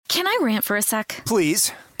Can I rant for a sec?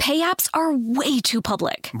 Please. Pay apps are way too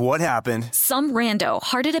public. What happened? Some rando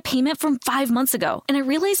hearted a payment from 5 months ago, and I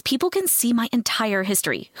realized people can see my entire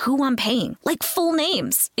history, who I'm paying, like full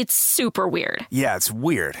names. It's super weird. Yeah, it's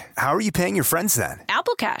weird. How are you paying your friends then?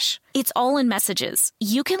 Apple Cash. It's all in messages.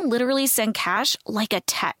 You can literally send cash like a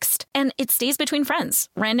text, and it stays between friends.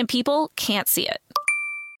 Random people can't see it.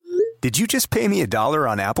 Did you just pay me $1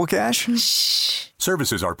 on Apple Cash? Shh.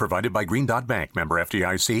 Services are provided by Green Dot Bank. Member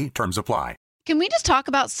FDIC. Terms apply. Can we just talk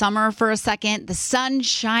about summer for a second? The sun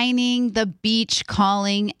shining, the beach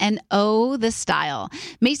calling, and oh, the style.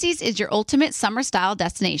 Macy's is your ultimate summer style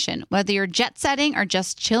destination, whether you're jet setting or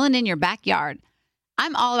just chilling in your backyard.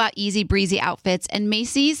 I'm all about easy breezy outfits, and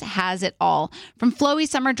Macy's has it all. From flowy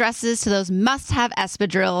summer dresses to those must-have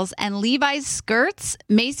espadrilles and Levi's skirts,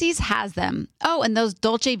 Macy's has them. Oh, and those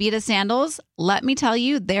Dolce Vita sandals, let me tell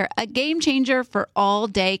you, they're a game changer for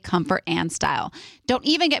all-day comfort and style. Don't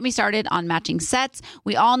even get me started on matching sets.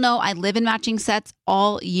 We all know I live in matching sets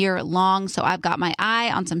all year long, so I've got my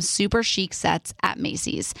eye on some super chic sets at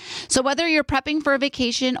Macy's. So whether you're prepping for a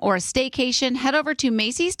vacation or a staycation, head over to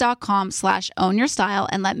Macy's.com/ownyourstyle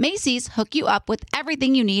and let Macy's hook you up with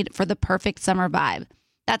everything you need for the perfect summer vibe.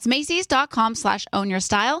 That's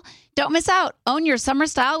Macy's.com/ownyourstyle. Don't miss out. Own your summer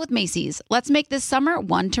style with Macy's. Let's make this summer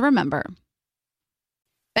one to remember.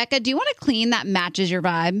 Becca, do you want to clean that matches your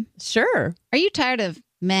vibe? Sure. Are you tired of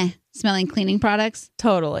smelling cleaning products?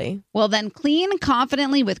 Totally. Well, then clean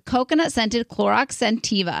confidently with coconut-scented Clorox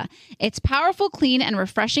Scentiva. Its powerful, clean, and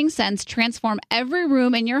refreshing scents transform every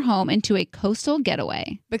room in your home into a coastal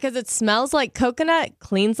getaway. Because it smells like coconut,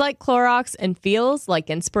 cleans like Clorox, and feels like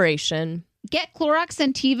inspiration. Get Clorox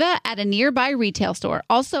Scentiva at a nearby retail store.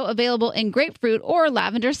 Also available in grapefruit or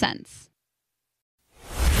lavender scents.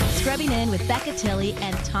 Scrubbing In with Becca Tilley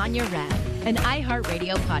and Tanya Rapp, an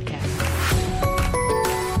iHeartRadio podcast.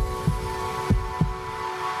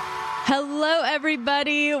 Hello,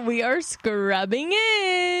 everybody. We are scrubbing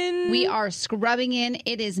in. We are scrubbing in.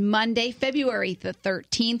 It is Monday, February the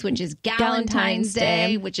 13th, which is Galentine's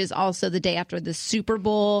Day, which is also the day after the Super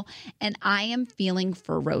Bowl. And I am feeling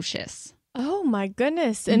ferocious. Oh, my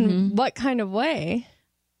goodness. In what kind of way?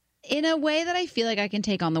 In a way that I feel like I can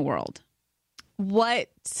take on the world. What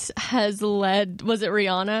has led? Was it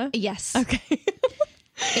Rihanna? Yes. Okay.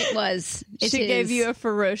 It was. She gave you a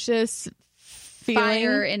ferocious feeling?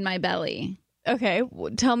 Fire in my belly. Okay.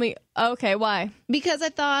 Tell me. Okay. Why? Because I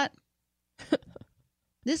thought,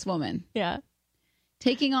 this woman. Yeah.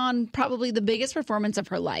 Taking on probably the biggest performance of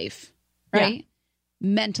her life. Right? Yeah.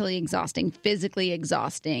 Mentally exhausting, physically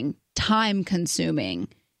exhausting, time consuming.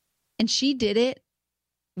 And she did it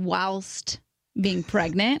whilst being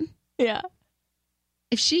pregnant. Yeah.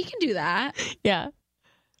 If she can do that, yeah,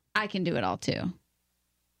 I can do it all too.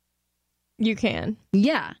 You can.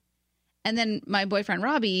 Yeah. And then my boyfriend,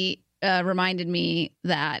 Robbie, reminded me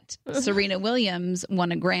that Serena Williams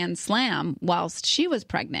won a Grand Slam whilst she was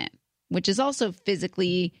pregnant, which is also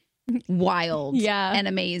physically wild and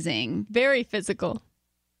amazing. Very physical.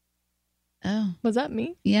 Oh. Was that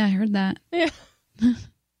me? Yeah, I heard that. Yeah.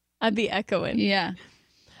 I'd be echoing. Yeah.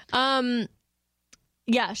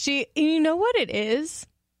 Yeah, you know what it is?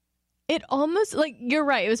 It almost, like, you're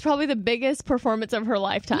right. It was probably the biggest performance of her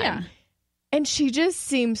lifetime. Yeah. And she just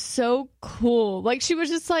seemed so cool. Like, she was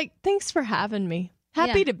just like, thanks for having me.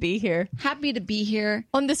 Happy to be here. Happy to be here.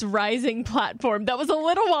 On this rising platform that was a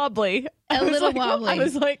little wobbly. Wobbly. I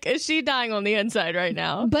was like, is she dying on the inside right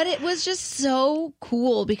now? But it was just so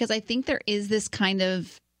cool because I think there is this kind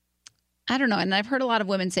of, I don't know, and I've heard a lot of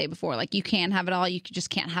women say before, like, you can have it all, you just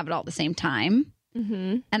can't have it all at the same time.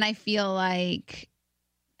 Mm-hmm. And I feel like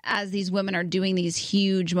as these women are doing these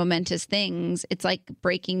huge momentous things, it's like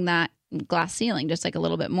breaking that glass ceiling just like a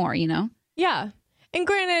little bit more, you know? Yeah. And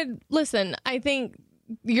granted, listen, I think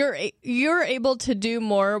you're able to do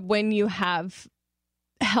more when you have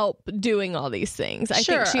help doing all these things. I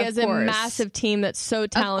think she has a massive team that's so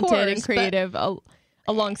talented and creative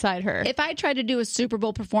alongside her. If I tried to do a Super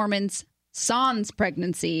Bowl performance sans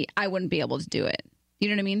pregnancy, I wouldn't be able to do it. You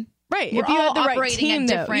know what I mean? Right. We're if you all had the right operating team, at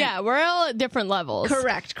different... Yeah, we're all at different levels.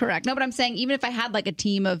 Correct. No, but I'm saying even if I had like a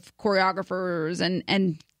team of choreographers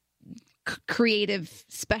and creative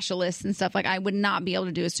specialists and stuff, like I would not be able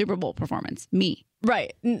to do a Super Bowl performance. Me.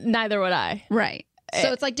 Right. Neither would I. Right.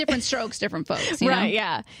 So it's like different strokes, different folks. You right. know?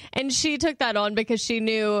 Yeah. And she took that on because she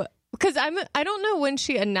knew, because I don't know when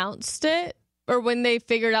she announced it or when they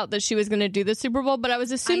figured out that she was going to do the Super Bowl, but I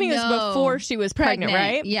was assuming it was before she was pregnant,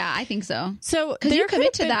 right? Yeah, I think so. So because you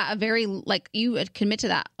commit to that you would commit to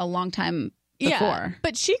that a long time before. Yeah,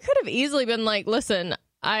 but she could have easily been like, listen,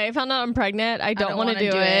 I found out I'm pregnant. I don't want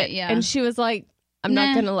to do it. Yeah. And she was like, I'm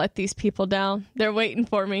not going to let these people down. They're waiting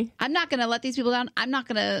for me. I'm not going to let these people down. I'm not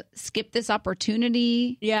going to skip this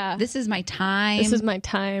opportunity. Yeah. This is my time. This is my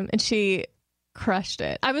time. And she crushed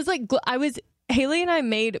it. Haley and I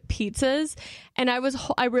made pizzas, and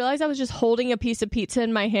I realized I was just holding a piece of pizza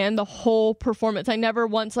in my hand the whole performance. I never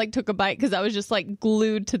once took a bite because I was just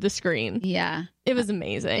glued to the screen. Yeah. It was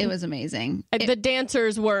amazing. It was amazing. The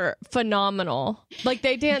dancers were phenomenal.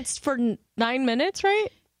 They danced for 9 minutes, right?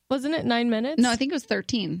 Wasn't it 9 minutes? No, I think it was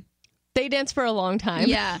 13. They danced for a long time.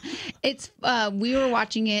 Yeah. It's we were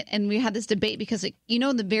watching it and we had this debate because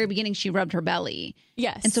in the very beginning she rubbed her belly.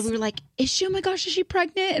 Yes. And so we were like, oh my gosh, is she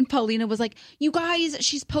pregnant? And Paulina was like, you guys,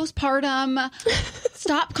 she's postpartum.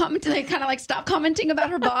 Stop commenting. Stop commenting about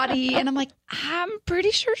her body. And I'm like, I'm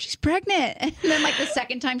pretty sure she's pregnant. And then the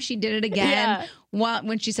second time she did it again,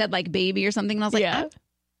 when she said baby or something, and I was like, I'm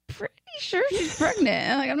pretty sure she's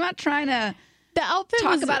pregnant. I'm not trying to the outfit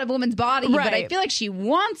talk about a woman's body, right, but I feel like she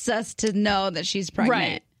wants us to know that she's pregnant.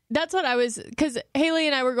 Right. That's what because Haley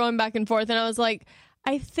and I were going back and forth, and I was like,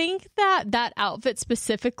 I think that outfit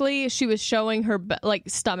specifically, she was showing her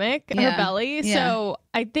stomach, her belly. Yeah. So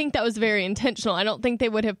I think that was very intentional. I don't think they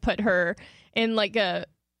would have put her in a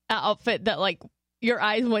outfit that your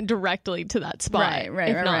eyes went directly to that spot.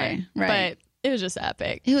 Right. But it was just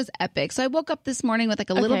epic. It was epic. So I woke up this morning with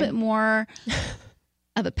a little bit more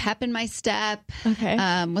of a pep in my step. Okay.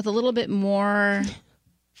 With a little bit more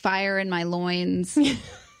fire in my loins.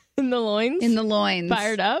 In the loins? In the loins.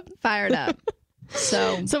 Fired up? Fired up.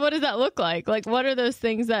 So what does that look like? What are those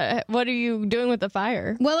things what are you doing with the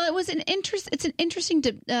fire? Well, it's an interesting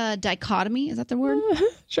dichotomy. Is that the word?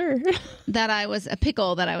 Sure. That I was a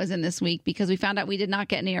pickle that I was in this week because we found out we did not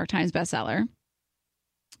get a New York Times bestseller.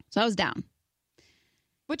 So I was down.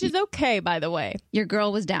 Which is okay, by the way. Your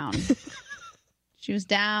girl was down. She was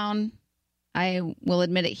down. I will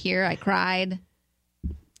admit it here. I cried.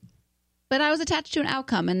 But I was attached to an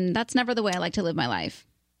outcome, and that's never the way I like to live my life.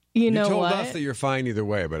 You know told what? us that you're fine either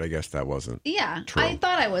way, but I guess that wasn't true. I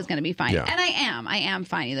thought I was going to be fine. Yeah. And I am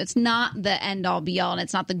fine. It's not the end-all, be-all, and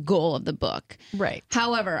it's not the goal of the book. Right.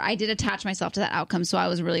 However, I did attach myself to that outcome, so I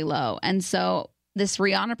was really low. And so this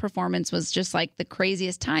Rihanna performance was just the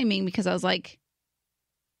craziest timing because I was like...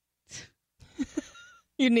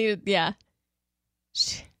 You needed, yeah.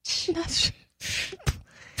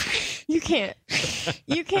 You can't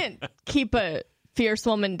keep a fierce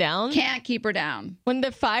woman down. Can't keep her down. When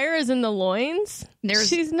the fire is in the loins,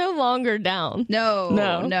 she's no longer down.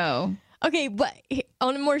 No. Okay, but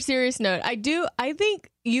on a more serious note, I think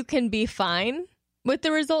you can be fine with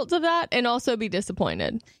the results of that and also be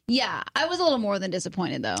disappointed. Yeah, I was a little more than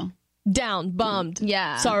disappointed though. Down, bummed.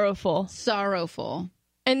 Yeah. Sorrowful.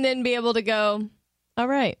 And then be able to go, all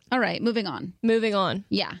right, moving on.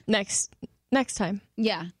 Yeah. Next time.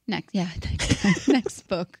 Yeah. Next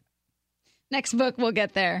book. Next book, we'll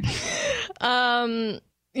get there. You're an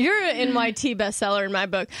NYT bestseller in my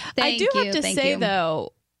book. I do have to say,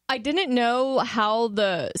 though, I didn't know how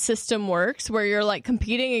the system works where you're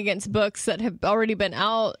competing against books that have already been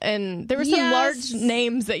out. And there were some large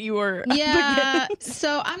names that you were up against.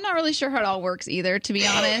 So I'm not really sure how it all works either, to be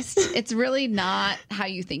honest. It's really not how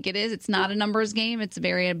you think it is. It's not a numbers game. It's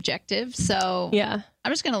very objective. So yeah,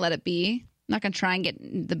 I'm just going to let it be. I'm not going to try and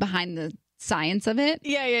get behind the science of it.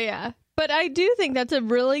 Yeah. But I do think that's a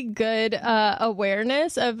really good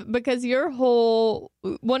awareness because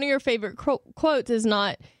one of your favorite quotes is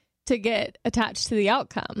not to get attached to the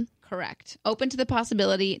outcome. Correct. Open to the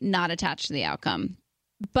possibility, not attached to the outcome.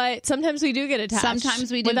 But sometimes we do get attached.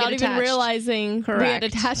 Sometimes we do without get even realizing we had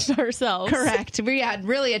attached ourselves. Correct. We had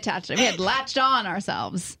really attached. We had latched on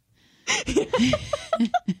ourselves.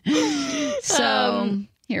 So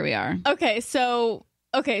here we are. Okay, so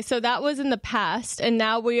that was in the past, and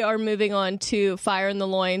now we are moving on to Fire in the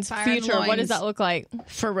Loins. Future. What does that look like?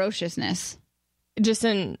 Ferociousness. Just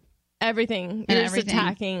in everything. You're just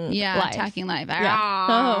attacking life. Attacking life.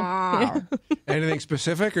 Yeah. Anything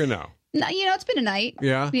specific or no? No, it's been a night.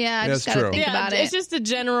 Yeah? Yeah, I just got to think about it. It's just a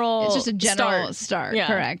general start. Yeah.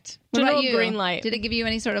 Correct. What general about you? Green light. Did it give you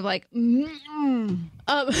any sort of I don't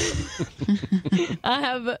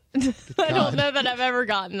know that I've ever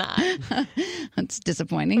gotten that. That's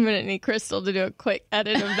disappointing. I'm going to need Crystal to do a quick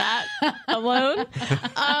edit of that alone.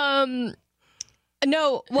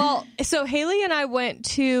 No, well, so Haley and I went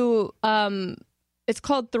to, it's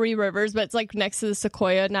called Three Rivers, but it's next to the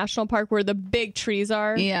Sequoia National Park where the big trees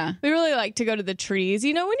are. Yeah. We really like to go to the trees.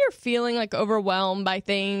 When you're feeling overwhelmed by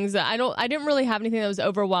things, I didn't really have anything that was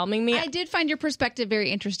overwhelming me. I did find your perspective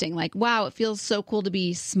very interesting. Wow, it feels so cool to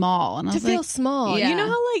be small. And I was feel small. Yeah. You know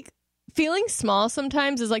how feeling small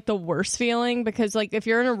sometimes is like the worst feeling, because like if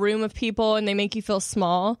you're in a room of people and they make you feel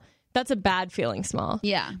small, that's a bad feeling small.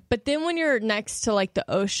 Yeah. But then when you're next to like the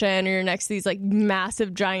ocean, or you're next to these like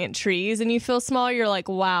massive giant trees and you feel small, you're like,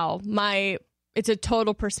 wow, it's a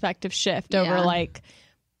total perspective shift over like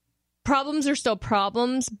problems are still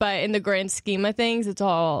problems, but in the grand scheme of things,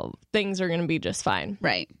 things are going to be just fine.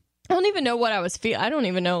 Right. I don't even know what I was feeling. I don't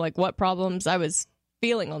even know like what problems I was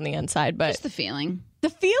feeling on the inside, but just the feeling. The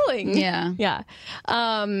feeling. Yeah. Yeah.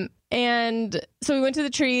 And so we went to the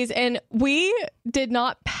trees, and we did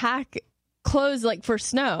not pack clothes like for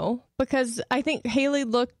snow, because I think Haley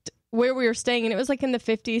looked where we were staying and it was like in the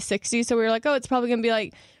 50s, 60s. So we were like, oh, it's probably going to be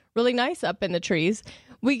like really nice up in the trees.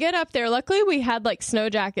 We get up there. Luckily, we had like snow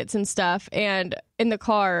jackets and stuff and in the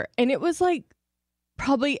car, and it was like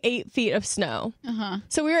probably 8 feet of snow.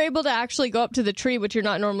 So we were able to actually go up to the tree, which you're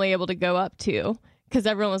not normally able to go up to. Because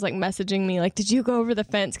everyone was like messaging me, like, did you go over the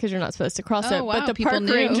fence? Because you're not supposed to cross it. Wow, but the park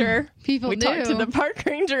ranger, we knew. talked to the park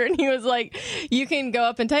ranger, and he was like, you can go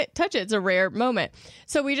up and touch it. It's a rare moment.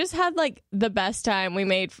 So we just had like the best time. We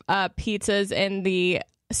made pizzas in the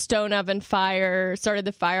stone oven fire, started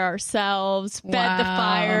the fire ourselves, fed the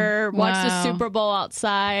fire, watched the Super Bowl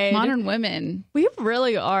outside. Modern women. We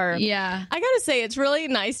really are. Yeah. I gotta say, it's really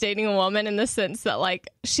nice dating a woman in the sense that like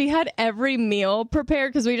she had every meal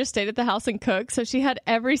prepared, because we just stayed at the house and cooked. So she had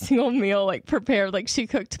every single meal like prepared. Like she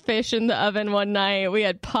cooked fish in the oven one night. We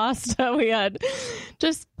had pasta. We had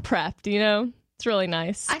just prepped, you know? It's really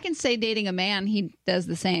nice. I can say dating a man, he does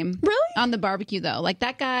the same. Really? On the barbecue though. Like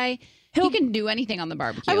that guy, he can do anything on the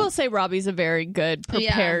barbecue. I will say Robbie's a very good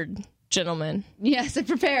prepared gentleman. Yes, a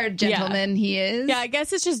prepared gentleman he is. Yeah, I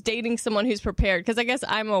guess it's just dating someone who's prepared, because I guess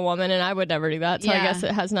I'm a woman and I would never do that. So I guess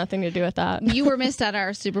it has nothing to do with that. You were missed at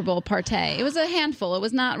our Super Bowl party. It was a handful. It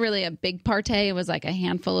was not really a big party. It was like a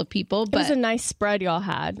handful of people. But it was a nice spread y'all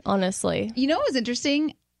had, honestly. You know what was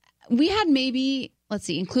interesting? We had maybe, let's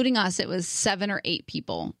see, including us, it was 7 or 8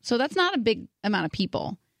 people. So that's not a big amount of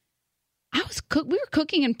people. We were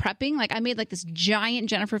cooking and prepping. Like I made like this giant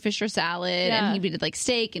Jennifer Fisher salad, and we did like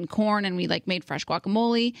steak and corn, and we like made fresh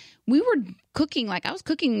guacamole. We were cooking, like I was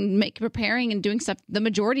cooking, preparing and doing stuff the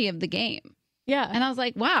majority of the game. Yeah. And I was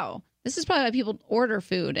like, wow, this is probably why people order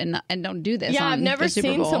food and don't do this. Yeah, I've never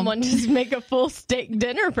seen someone just make a full steak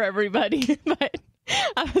dinner for everybody. But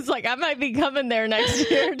I was like, I might be coming there next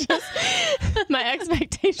year. Just my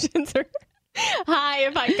expectations are high.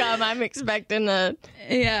 If I come, I'm expecting a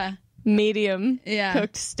medium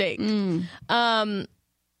cooked steak.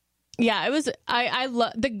 Yeah, it was. I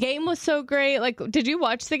love the game. Was so great. Like, did you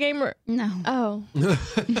watch the game? No. Oh, it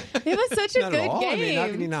was such a good game. I mean, how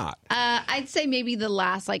can you not? I'd say maybe the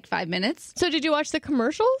last like 5 minutes. So, did you watch the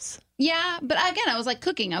commercials? Yeah, but again, I was like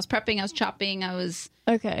cooking. I was prepping. I was chopping. I was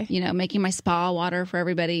okay. Making my spa water for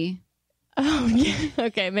everybody. Oh, yeah.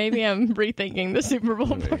 Okay, maybe I'm rethinking the Super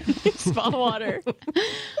Bowl party spa water.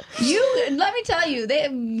 Let me tell you,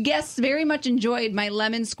 the guests very much enjoyed my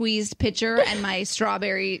lemon squeezed pitcher and my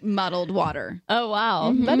strawberry muddled water. Oh,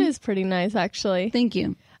 wow. That is pretty nice, actually. Thank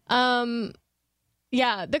you.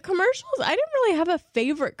 Yeah, the commercials, I didn't really have a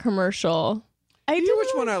favorite commercial. You know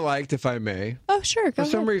which one I liked, if I may? Oh, sure. For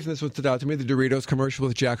some reason, this one stood out to me, the Doritos commercial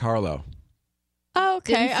with Jack Harlow. Oh,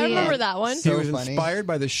 okay. I remember that one. He was inspired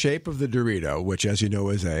by the shape of the Dorito, which, as you know,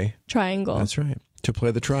 is a triangle. That's right. To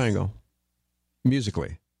play the triangle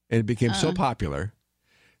musically. And it became so popular.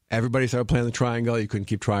 Everybody started playing the triangle. You couldn't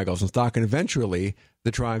keep triangles in stock. And eventually,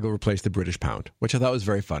 the triangle replaced the British pound, which I thought was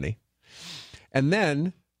very funny. And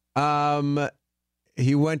then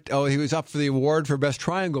he was up for the award for best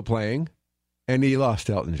triangle playing, and he lost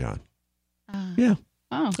to Elton John. Yeah.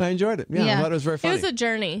 Oh. I enjoyed it. Yeah, I thought it was very funny. It was a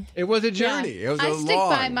journey. It was a journey. Yeah. It was I stick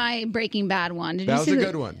by my Breaking Bad one. That was a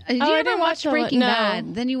good one. Did you ever watch Breaking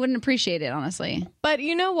Bad? Then you wouldn't appreciate it, honestly. But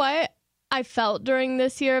you know what I felt during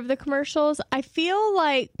this year of the commercials? I feel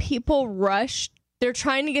like people rushed. They're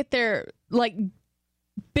trying to get their like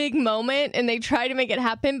big moment, and they try to make it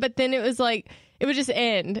happen. But then it was like it would just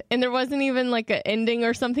end, and there wasn't even like an ending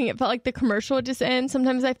or something. It felt like the commercial would just end.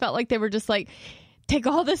 Sometimes I felt like they were just like, take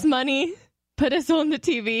all this money, put us on the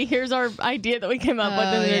TV. Here's our idea that we came up with,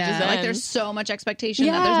 and it just ends. Like there's so much expectation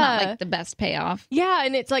that there's not like the best payoff. Yeah,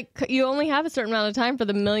 and it's like you only have a certain amount of time for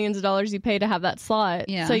the millions of dollars you pay to have that slot.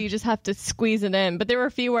 Yeah. So you just have to squeeze it in. But there were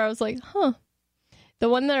a few where I was like, huh. The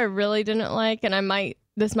one that I really didn't like, and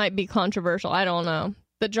this might be controversial, I don't know.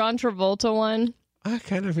 The John Travolta one. I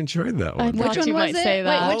kind of enjoyed that one. Which one was it? Say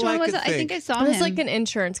that. Wait, which one was it? I think I saw him. It was like an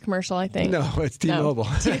insurance commercial, I think. No, it's T-Mobile.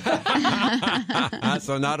 No.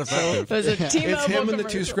 so not effective. It was a T-Mobile It's him and the commercial.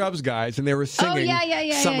 two Scrubs guys, and they were singing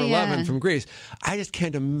Summer Lovin' from Grease. I just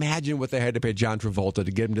can't imagine what they had to pay John Travolta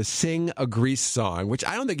to get him to sing a Grease song, which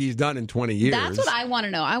I don't think he's done in 20 years. That's what I want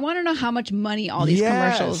to know. I want to know how much money all these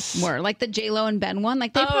commercials were. Like the J-Lo and Ben one.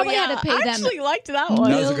 Like they probably had to pay them actually liked that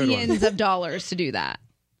one. millions of dollars to do that.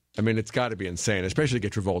 I mean, it's got to be insane, especially to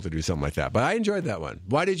get Travolta to do something like that. But I enjoyed that one.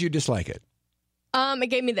 Why did you dislike it? It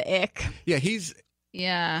gave me the ick. Yeah, he's...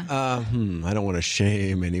 Yeah. I don't want to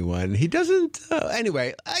shame anyone. He doesn't...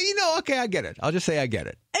 anyway, okay, I get it. I'll just say I get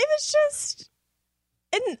it. It was just...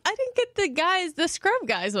 And I didn't get the scrub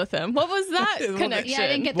guys with him. What was that connection? Yeah, I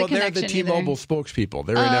didn't get the connection they're the T-Mobile spokespeople.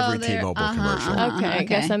 They're in every T-Mobile commercial. Okay, I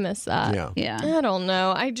guess I missed that. Yeah. I don't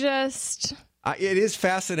know. I just... it is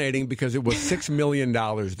fascinating because it was $6 million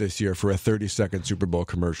this year for a 30-second Super Bowl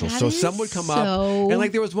commercial. So some would come up, and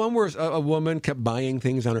like there was one where a woman kept buying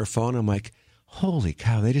things on her phone. I'm like, holy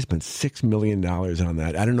cow, they just spent $6 million on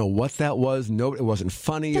that. I don't know what that was. No, it wasn't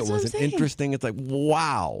funny. It wasn't interesting. It's like,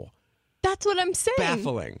 wow. That's what I'm saying.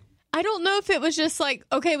 Baffling. I don't know if it was just like,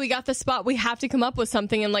 okay, we got the spot. We have to come up with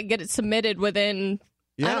something and like get it submitted within,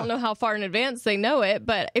 I don't know how far in advance they know it,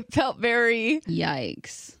 but it felt very...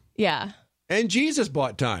 Yikes. Yeah. And Jesus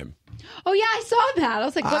bought time. Oh, yeah, I saw that. I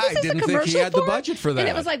was like, what is this a commercial for? I didn't think he had the budget for that. And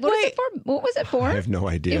it was like, what was it for? I have no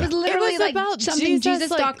idea. It was literally like about something Jesus,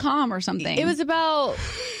 Jesus.com or something. It was about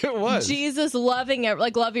it was. Jesus loving it,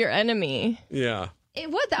 like love your enemy. Yeah. It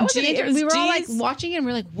was. That was an interesting. We were all like watching it and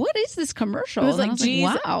we were like, what is this commercial? It was like,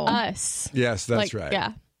 Jesus, wow. us. Yes, that's right.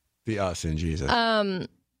 Yeah. The us in Jesus.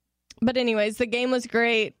 But anyways, the game was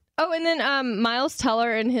great. Oh, and then Miles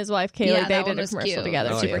Teller and his wife Kaylee, they did a commercial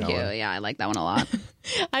together. Super cute. Yeah, I like that one a lot.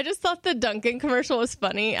 I just thought the Duncan commercial was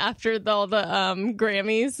funny after all the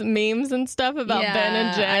Grammys memes and stuff about Ben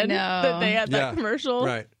and Jen. That they had that commercial.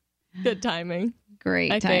 Right. Good timing.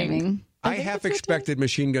 Great timing. I half expected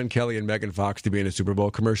Machine Gun Kelly and Megan Fox to be in a Super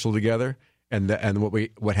Bowl commercial together, and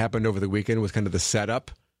what happened over the weekend was kind of the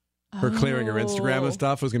setup. Her clearing her Instagram and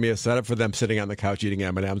stuff was going to be a setup for them sitting on the couch eating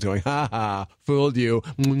M&Ms going, ha ha, fooled you.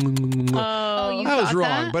 I was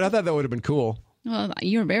wrong, but I thought that would have been cool. Well,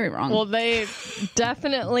 you were very wrong. Well, they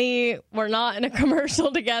definitely were not in a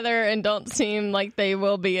commercial together and don't seem like they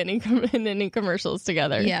will be in any commercials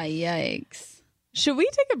together. Yeah, yikes. Should we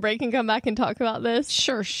take a break and come back and talk about this?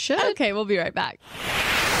 Sure should. Okay, we'll be right back.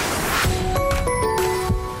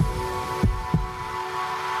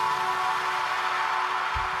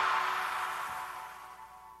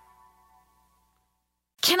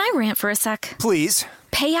 Can I rant for a sec? Please.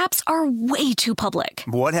 Pay apps are way too public.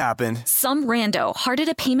 What happened? Some rando hearted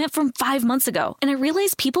a payment from 5 months ago, and I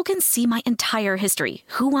realized people can see my entire history,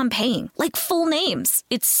 who I'm paying, like full names.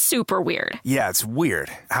 It's super weird. Yeah, it's weird.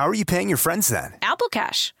 How are you paying your friends then? Apple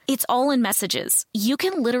Cash. It's all in messages. You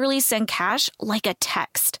can literally send cash like a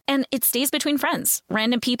text, and it stays between friends.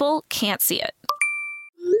 Random people can't see it.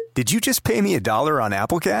 Did you just pay me $1 on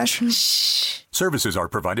Apple Cash? Shh. Services are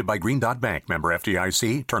provided by Green Dot Bank. Member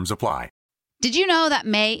FDIC. Terms apply. Did you know that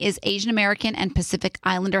May is Asian American and Pacific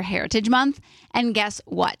Islander Heritage Month? And guess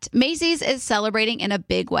what? Macy's is celebrating in a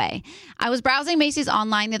big way. I was browsing Macy's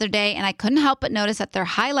online the other day, and I couldn't help but notice that they're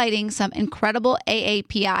highlighting some incredible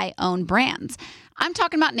AAPI-owned brands. I'm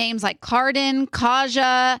talking about names like Cardin,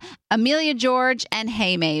 Kaja, Amelia George, and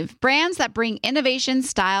Hey Mave. Brands that bring innovation,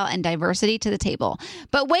 style, and diversity to the table.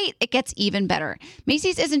 But wait, it gets even better.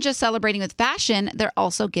 Macy's isn't just celebrating with fashion, they're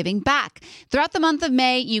also giving back. Throughout the month of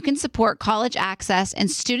May, you can support college access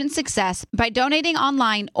and student success by donating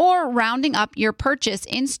online or rounding up your purchase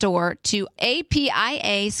in-store to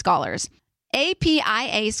APIA Scholars.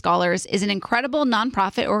 APIA Scholars is an incredible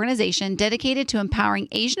nonprofit organization dedicated to empowering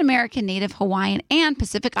Asian American, Native Hawaiian, and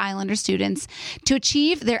Pacific Islander students to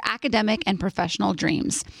achieve their academic and professional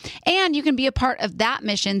dreams. And you can be a part of that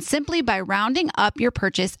mission simply by rounding up your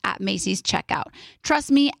purchase at Macy's checkout.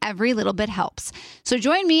 Trust me, every little bit helps. So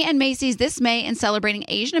join me and Macy's this May in celebrating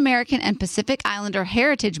Asian American and Pacific Islander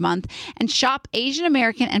Heritage Month and shop Asian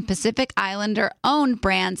American and Pacific Islander owned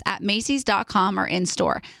brands at Macys.com or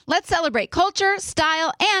in-store. Let's celebrate culture,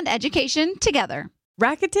 style, and education together.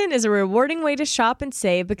 Rakuten is a rewarding way to shop and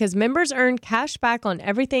save because members earn cash back on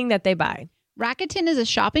everything that they buy. Rakuten is a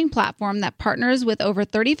shopping platform that partners with over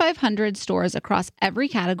 3,500 stores across every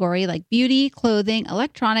category like beauty, clothing,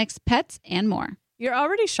 electronics, pets, and more. You're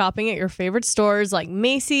already shopping at your favorite stores like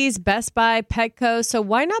Macy's, Best Buy, Petco, so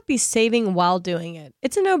why not be saving while doing it?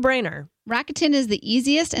 It's a no-brainer. Rakuten is the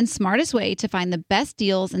easiest and smartest way to find the best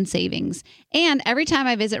deals and savings. And every time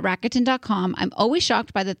I visit Rakuten.com, I'm always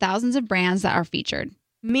shocked by the thousands of brands that are featured.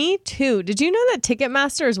 Me too. Did you know that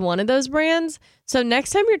Ticketmaster is one of those brands? So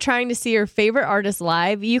next time you're trying to see your favorite artist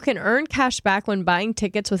live, you can earn cash back when buying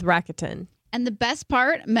tickets with Rakuten. And the best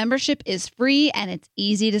part, membership is free and it's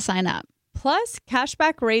easy to sign up. Plus,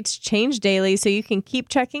 cashback rates change daily, so you can keep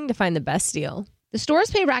checking to find the best deal. The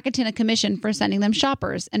stores pay Rakuten a commission for sending them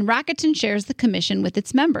shoppers, and Rakuten shares the commission with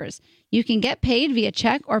its members. You can get paid via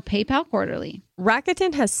check or PayPal quarterly.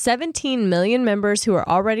 Rakuten has 17 million members who are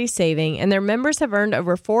already saving, and their members have earned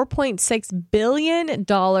over $4.6 billion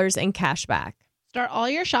in cash back. Start all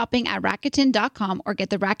your shopping at Rakuten.com or get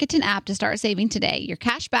the Rakuten app to start saving today. Your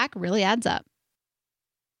cash back really adds up.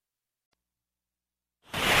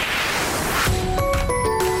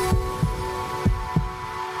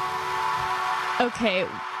 Okay,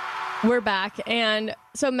 we're back. And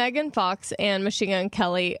so Megan Fox and Machine Gun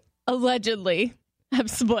Kelly allegedly have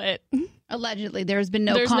split. Allegedly. There's been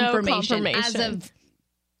no confirmation as of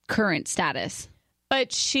current status.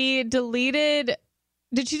 But she deleted...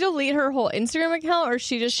 Did she delete her whole Instagram account, or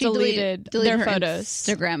she deleted their her photos?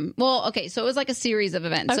 Instagram. Well, okay, so it was like a series of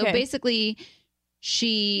events. Okay. So basically,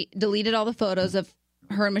 she deleted all the photos of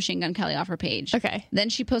her and Machine Gun Kelly off her page. Okay. Then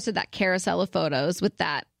she posted that carousel of photos with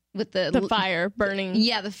the fire burning.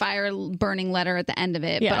 Yeah, the fire burning letter at the end of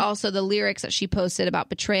it. Yeah. But also the lyrics that she posted about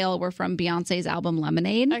betrayal were from Beyonce's album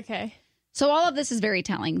Lemonade. Okay. So all of this is very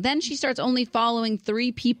telling. Then she starts only following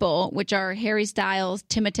 3 people, which are Harry Styles,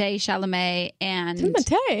 Timothée Chalamet, and...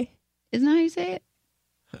 Timothée? Isn't that how you say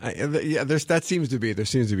it? There seems to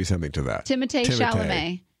be something to that. Timothée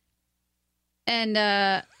Chalamet. And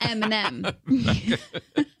Eminem.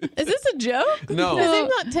 Is this a joke? No. His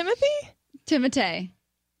name's not Timothy? Timothée.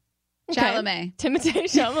 Chalamet. Timothée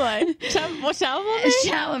Chalamet.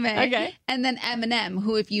 Chalamet. Okay. And then Eminem,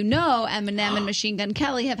 who, if you know, Eminem and Machine Gun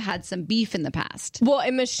Kelly have had some beef in the past. Well,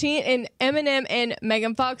 Eminem and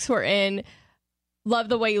Megan Fox were in Love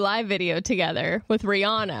the Way You Lie video together with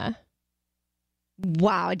Rihanna.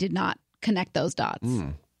 Wow, I did not connect those dots.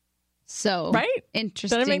 So, right?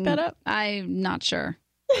 Interesting. Did I make that up? I'm not sure.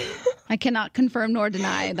 I cannot confirm nor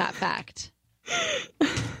deny that fact.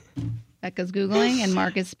 Becca's Googling and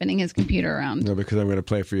Mark is spinning his computer around. No, because I'm going to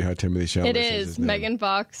play for you how Timothée Chalamet It says is his name. Megan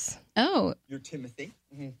Fox. Oh. You're Timothy.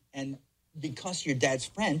 Mm-hmm. And because your dad's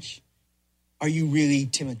French, are you really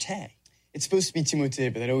Timothée? It's supposed to be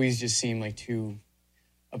Timothée, but that always just seemed like too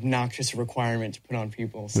obnoxious a requirement to put on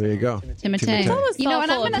people. So. There you go. Timothée. Almost you know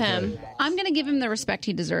what? him. I'm going to give him the respect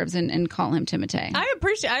he deserves and call him Timothée.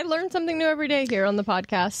 I learned something new every day here on the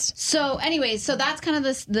podcast. So anyway, so that's kind of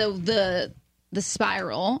the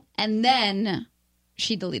spiral. And then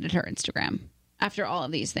she deleted her Instagram after all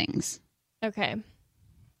of these things. Okay.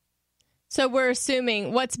 So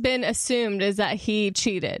what's been assumed is that he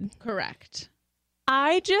cheated. Correct.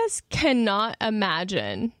 I just cannot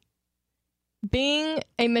imagine being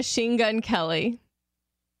a Machine Gun Kelly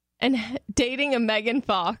and dating a Megan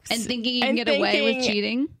Fox. And thinking you can get away with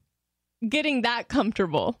cheating? Getting that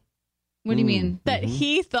comfortable. What do you mean? That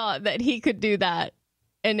he thought that he could do that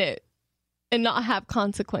and not have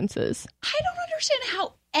consequences. I don't understand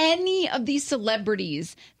how any of these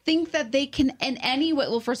celebrities think that they can in any way.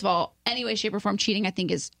 Well, first of all, any way, shape, or form, cheating I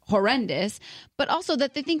think is horrendous. But also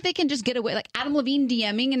that they think they can just get away. Like Adam Levine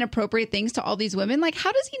DMing inappropriate things to all these women. Like,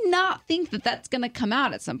 how does he not think that that's going to come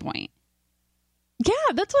out at some point?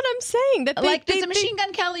 Yeah, that's what I'm saying. That does a Machine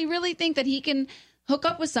Gun Kelly really think that he can hook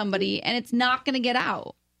up with somebody and it's not going to get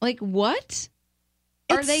out? Like, what?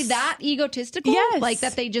 Are they that egotistical? Yes. Like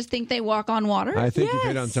that they just think they walk on water? I think you've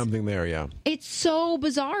hit on something there, yeah. It's so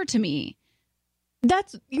bizarre to me. You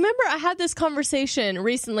remember I had this conversation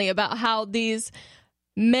recently about how these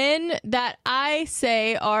men that I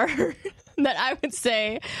say are, that I would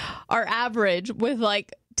say are average with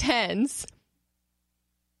like 10s,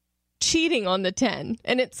 cheating on the 10.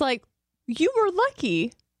 And it's like, you were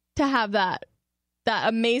lucky to have that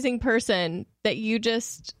amazing person that you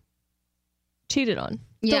just cheated on.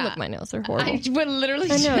 Yeah. Don't look, my nails are horrible. I would literally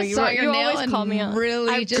I know, just saw your nail always and call me out.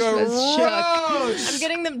 really just was shook. I'm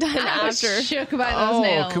getting them done I was after. shook by those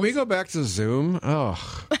nails. Can we go back to Zoom?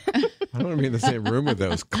 Oh, I don't want to be in the same room with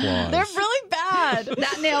those claws. They're really bad.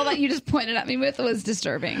 That nail that you just pointed at me with was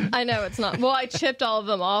disturbing. I know it's not. Well, I chipped all of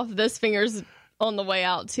them off. This finger's on the way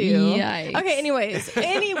out too. Yikes. Okay. Anyways,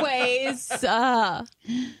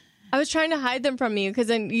 I was trying to hide them from you because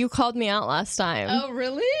then you called me out last time. Oh,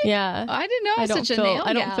 really? Yeah. I didn't know I was such a nail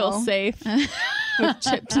I don't feel safe with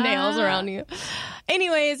chipped nails around you.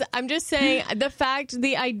 Anyways, I'm just saying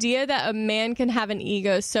the idea that a man can have an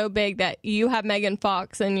ego so big that you have Megan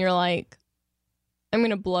Fox and you're like, I'm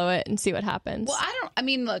going to blow it and see what happens. Well,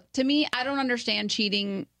 look, to me, I don't understand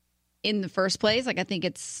cheating in the first place. Like, I think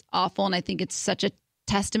it's awful and I think it's such a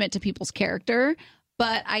testament to people's character,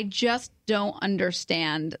 but I just don't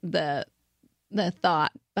understand the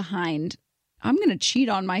thought behind, I'm going to cheat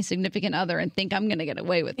on my significant other and think I'm going to get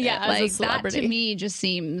away with it. Yeah, like that to me just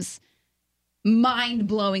seems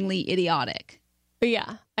mind-blowingly idiotic. But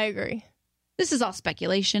yeah, I agree. This is all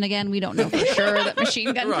speculation again. We don't know for sure that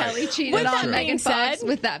Machine Gun Kelly cheated on Megan Fox.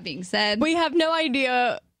 With that being said, we have no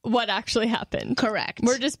idea what actually happened. Correct.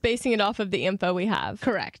 We're just basing it off of the info we have.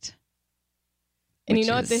 Correct. And you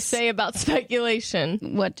know what they say about speculation?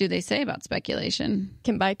 What do they say about speculation?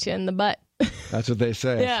 Can bite you in the butt. That's what they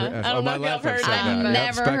say. Yeah, I don't know if you've heard that. I've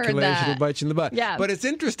never heard Speculation that. will bite you in the butt. Yeah. But it's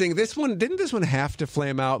interesting. Didn't this one have to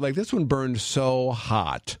flame out? Like, this one burned so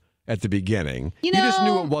hot at the beginning. You just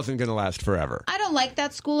knew it wasn't going to last forever. I don't like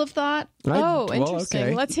that school of thought. Interesting.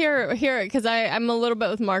 Okay. Let's hear it, because I'm a little bit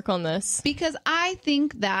with Mark on this. Because I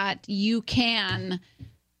think that you can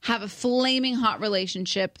have a flaming hot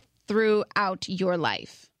relationship throughout your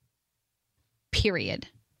life. Period.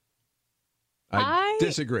 I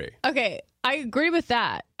disagree. Okay, I agree with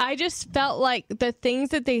that. I just felt like the things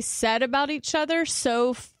that they said about each other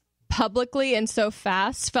so publicly and so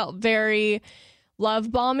fast felt very love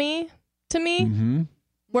bomby to me,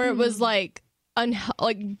 where it was like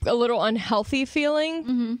like a little unhealthy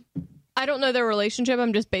feeling. I don't know their relationship.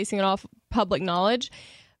 I'm just basing it off public knowledge,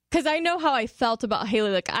 because I know how I felt about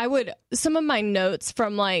Haley. Like, some of my notes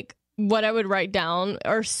from like what I would write down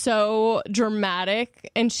are so dramatic,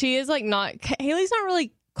 and she is like Haley's not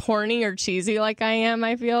really corny or cheesy like I am,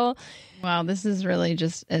 I feel. Wow, this is really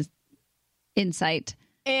just an insight.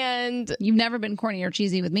 And you've never been corny or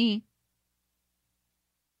cheesy with me.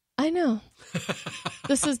 I know.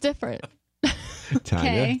 This is different.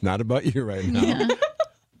 Tanya, not about you right now.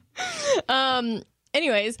 Yeah.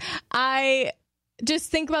 Anyways, I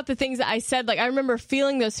just think about the things that I said. Like, I remember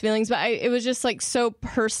feeling those feelings, but it was just like so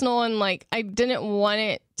personal, and like I didn't want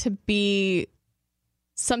it to be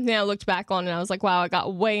something I looked back on and I was like, wow, I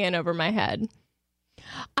got way in over my head.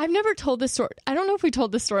 I've never told this story. I don't know if we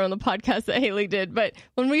told this story on the podcast that Haley did, but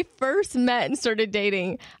when we first met and started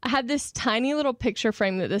dating, I had this tiny little picture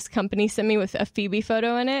frame that this company sent me with a Phoebe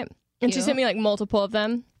photo in it. And she sent me like multiple of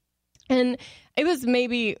them. And it was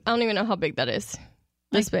maybe, I don't even know how big that is.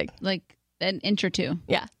 This big. Like an inch or two.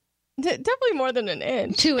 Yeah. Definitely more than an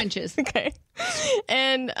inch. 2 inches. Okay.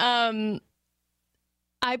 And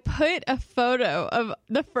I put a photo of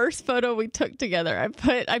the first photo we took together.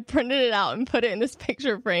 I printed it out and put it in this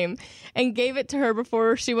picture frame and gave it to her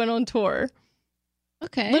before she went on tour.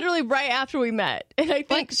 Okay. Literally right after we met. And I think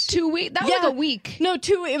like 2 weeks. That was like a week. No,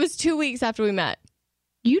 it was 2 weeks after we met.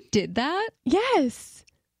 You did that? Yes.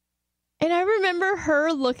 And I remember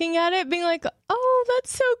her looking at it being like, oh,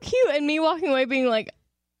 that's so cute. And me walking away being like,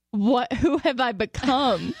 who have I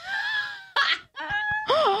become?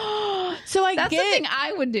 So that's something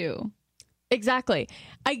I would do. Exactly.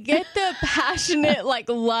 I get the passionate like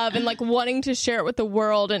love and like wanting to share it with the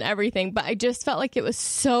world and everything, but I just felt like it was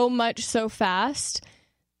so much so fast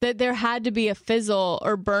that there had to be a fizzle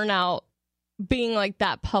or burnout being like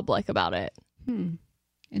that public about it.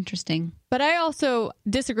 Interesting. But I also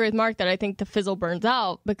disagree with Mark that I think the fizzle burns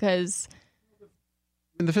out, because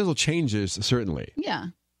the fizzle changes, certainly. Yeah.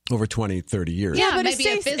 Over 20, 30 years. Yeah, but might be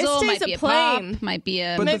a fizzle, might be a pop, might be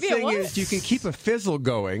a... But maybe the thing is, you can keep a fizzle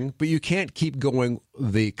going, but you can't keep going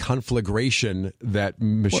the conflagration that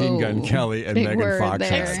Machine Gun Kelly and Megan Fox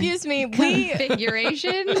had. Excuse me,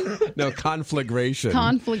 configuration? No, conflagration.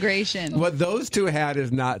 Conflagration. What those two had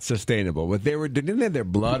is not sustainable. What they were, didn't they have their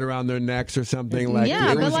blood around their necks or something? Like,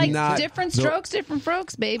 yeah, it but was like not, different strokes, different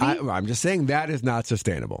folks, baby. I'm just saying that is not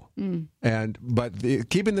sustainable. But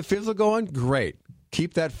keeping the fizzle going, great.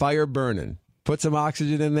 Keep that fire burning. Put some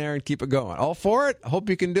oxygen in there and keep it going. All for it. Hope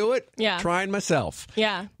you can do it. Yeah. Trying myself.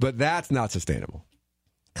 Yeah. But that's not sustainable.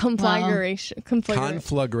 Conflagration.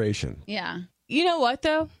 Conflagration. Yeah. You know what,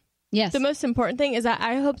 though? Yes. The most important thing is that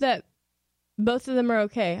I hope that both of them are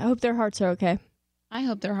okay. I hope their hearts are okay. I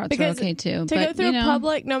hope their hearts are okay, too. To go through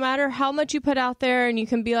public, no matter how much you put out there, and you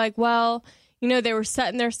can be like, well, you know, they were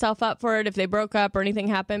setting their stuff up for it if they broke up or anything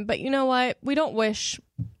happened. But you know what? We don't wish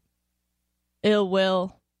ill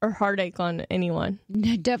will or heartache on anyone.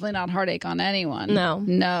 Definitely not heartache on anyone. No.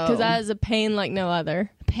 Because that is a pain like no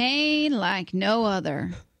other. Pain like no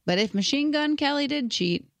other. But if Machine Gun Kelly did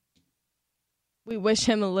cheat, we wish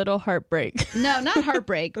him a little heartbreak. No, not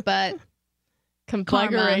heartbreak, but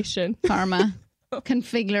conflagration. Karma.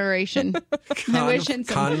 Configuration. I wish him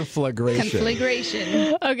some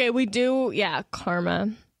conflagration. Okay, we do,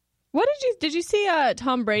 karma. What did you see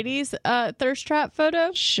Tom Brady's thirst trap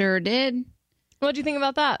photo? Sure did. What do you think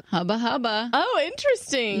about that? Hubba hubba. Oh,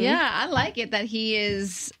 interesting. Yeah, I like it that he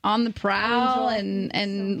is on the prowl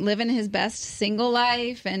and living his best single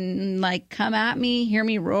life and like, come at me, hear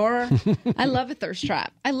me roar. I love a thirst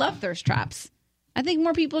trap. I love thirst traps. I think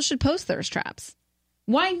more people should post thirst traps.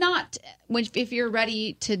 Why not, if you're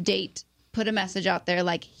ready to date, put a message out there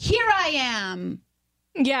like, here I am.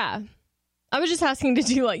 Yeah. I was just asking to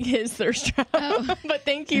do like his thirst trap. Oh. But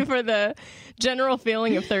thank you for the general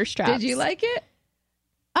feeling of thirst traps. Did you like it?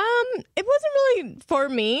 It wasn't really for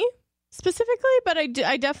me specifically, but I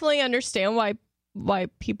definitely understand why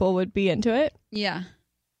people would be into it. Yeah.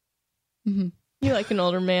 Mm-hmm. You like an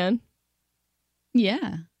older man.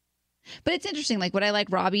 Yeah. But it's interesting. Like, would I like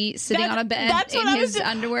Robbie sitting on a bed in his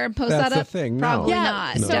underwear and post that up? That's the thing. No. Probably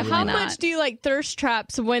not. No. So how much do you like thirst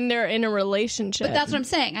traps when they're in a relationship? But that's what I'm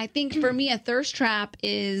saying. I think for me, a thirst trap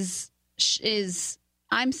is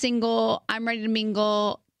I'm single, I'm ready to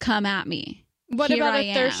mingle, come at me. What Here about I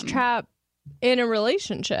a thirst am. trap in a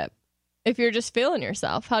relationship? If you're just feeling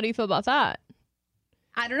yourself, how do you feel about that?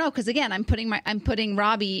 I don't know, because again, I'm putting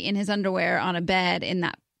Robbie in his underwear on a bed in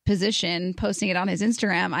that position, posting it on his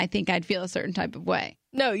Instagram. I think I'd feel a certain type of way.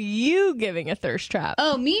 No, you giving a thirst trap.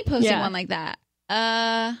 Oh, me posting one like that.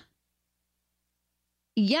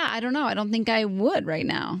 Yeah, I don't know. I don't think I would right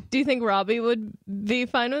now. Do you think Robbie would be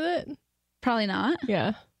fine with it? Probably not.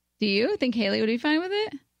 Yeah. Do you think Haley would be fine with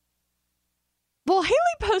it? Well, Haley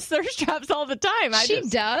posts thirst traps all the time. She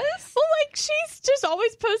does? Well, like, she's just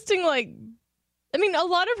always posting, like, I mean, a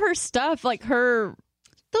lot of her stuff, like her...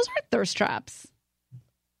 Those aren't thirst traps.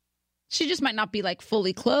 She just might not be, like,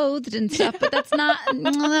 fully clothed and stuff, but that's not...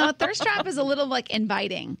 No, thirst trap is a little, like,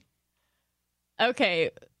 inviting. Okay,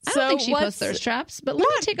 I don't think she posts thirst traps, but let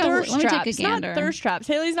me take a gander. Not thirst traps.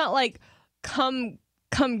 Haley's not like, come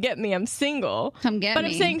get me, I'm single. Come get me. But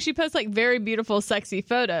I'm saying she posts, like, very beautiful, sexy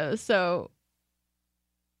photos, so...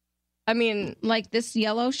 I mean... Like this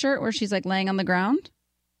yellow shirt where she's, like, laying on the ground?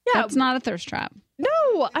 Yeah. That's not a thirst trap.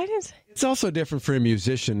 No, I didn't... It's also different for a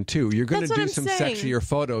musician, too. You're going to do some saying. sexier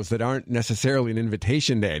photos that aren't necessarily an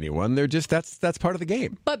invitation to anyone. They're just, that's part of the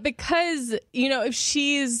game. But because, you know, if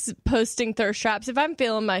she's posting thirst traps, if I'm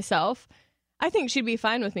feeling myself, I think she'd be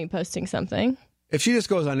fine with me posting something. If she just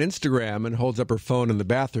goes on Instagram and holds up her phone in the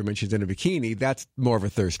bathroom and she's in a bikini, that's more of a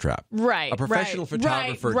thirst trap. Right. A professional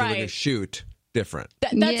photographer doing a shoot, different.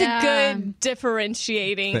 That's a good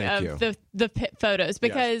differentiating of the photos,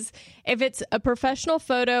 because if it's a professional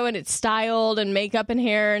photo and it's styled and makeup and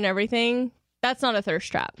hair and everything, that's not a thirst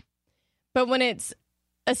trap. But when it's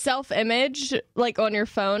a self-image, like on your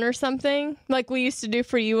phone or something, like we used to do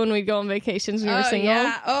for you when we'd go on vacations when you were single,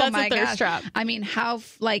 that's a thirst trap. I mean, how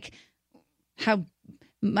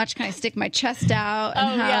much can I stick my chest out?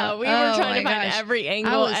 And we were trying to find every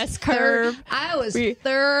angle, S-curve. I was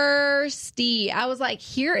thirsty. I was like,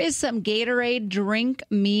 here is some Gatorade, drink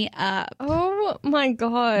me up. Oh my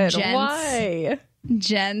God. Why?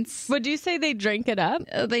 Gents. Would you say they drank it up?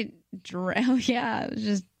 Yeah, it was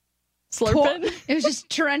just slurping. It was just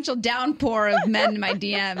torrential downpour of men in my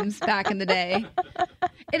DMs back in the day.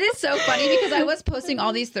 It is so funny because I was posting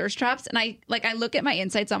all these thirst traps, and I look at my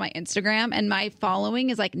insights on my Instagram, and my following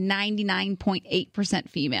is like 99.8%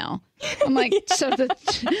 female. I'm like, so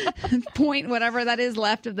the point, whatever that is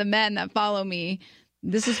left of the men that follow me,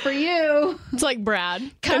 this is for you. It's like Brad.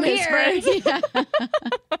 Come here. Yeah.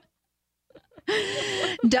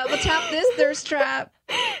 Double tap this thirst trap.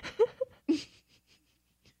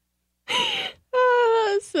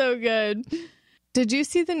 Oh, that's so good. Did you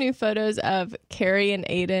see the new photos of Carrie and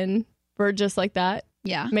Aiden for Just Like That?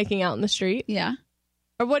 Yeah. Making out in the street? Yeah.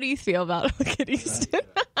 Or what do you feel about it? Look at Easton.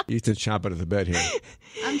 Easton's chomping at the bed here.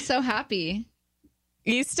 I'm so happy.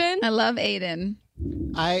 Easton? I love Aiden.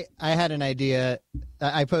 I had an idea.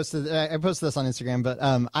 I posted this on Instagram, but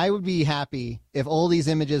I would be happy if all these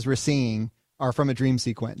images we're seeing are from a dream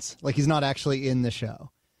sequence. Like he's not actually in the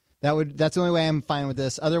show. That's the only way I'm fine with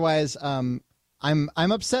this. Otherwise, I'm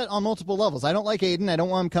upset on multiple levels. I don't like Aiden. I don't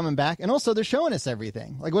want him coming back. And also, they're showing us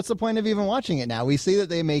everything. Like, what's the point of even watching it now? We see that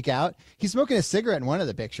they make out. He's smoking a cigarette in one of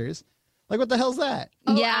the pictures. Like, what the hell's that?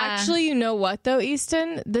 Oh, yeah. Actually, you know what, though,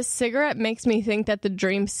 Easton? The cigarette makes me think that the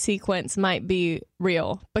dream sequence might be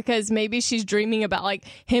real. Because maybe she's dreaming about, like,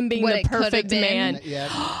 him being the perfect man.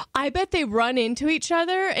 Yeah. I bet they run into each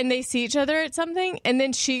other and they see each other at something. And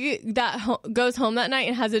then she goes home that night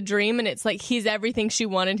and has a dream. And it's like he's everything she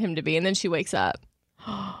wanted him to be. And then she wakes up.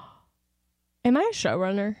 Am I a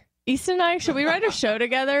showrunner? Easton and I, should we write a show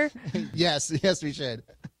together? Yes, we should.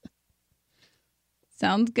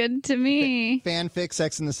 Sounds good to me. Fanfic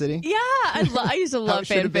Sex in the City. Yeah, I used to love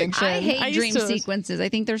fanfiction. I hate dream sequences. I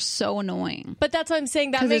think they're so annoying. But that's what I'm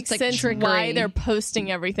saying. That makes sense trickery. why they're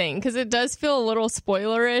posting everything, because it does feel a little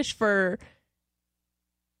spoilerish for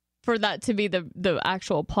that to be the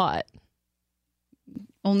actual plot.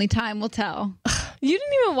 Only time will tell. You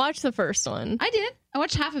didn't even watch the first one. I did. I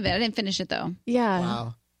watched half of it. I didn't finish it though. Yeah.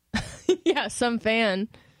 Wow. Yeah, some fan.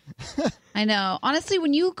 I know. Honestly,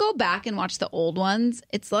 when you go back and watch the old ones,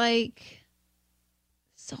 it's like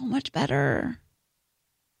so much better.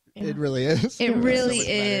 Yeah. It really is. It really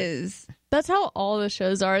is. That's how all the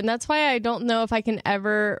shows are. And that's why I don't know if I can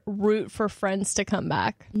ever root for Friends to come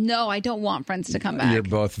back. No, I don't want Friends to come back. You're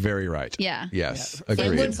both very right. Yeah. Yes. Yeah.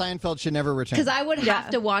 Agreed. Seinfeld should never return. Because I would have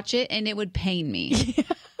to watch it and it would pain me.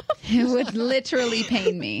 It would literally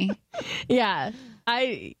pain me. Yeah.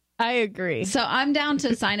 I agree. So I'm down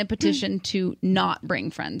to sign a petition to not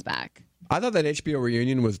bring Friends back. I thought that HBO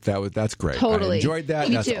reunion that's great. Totally. I enjoyed that.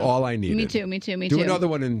 Me That's too. all I needed. Me too. Do another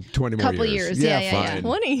one in 20 more Couple years. years. Yeah, fine.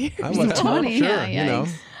 20 years. I would, 20, sure, yeah, you know.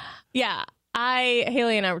 Yeah.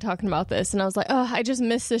 Haley and I were talking about this, and I was like, oh, I just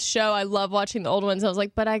miss this show. I love watching the old ones. I was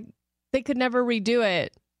like, but they could never redo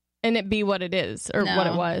it and it be what it is or what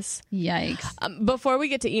it was. Yikes. Before we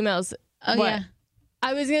get to emails, yeah.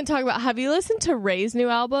 I was going to talk about, have you listened to Ray's new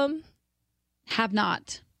album? Have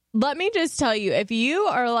not. Let me just tell you, if you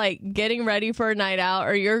are like getting ready for a night out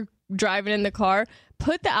or you're driving in the car,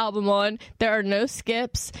 put the album on. There are no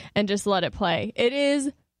skips and just let it play. It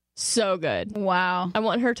is so good. Wow. I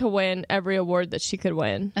want her to win every award that she could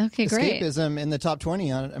win. Okay, great. Escapism in the top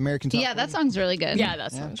 20 on American Top 20. That song's really good. Yeah,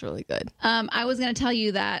 that song's really good. I was going to tell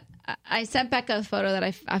you that I sent Becca a photo that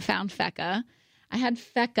I found Fecca. I had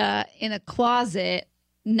Fecca in a closet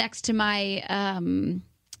next to my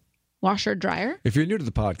washer dryer. If you're new to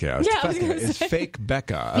the podcast, Becca is fake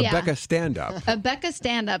Becca, a Becca stand-up. A Becca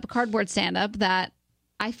stand-up, cardboard stand-up that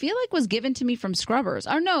I feel like was given to me from Scrubbers.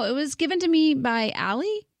 Oh, no, it was given to me by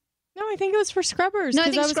Allie. No, I think it was for Scrubbers. No,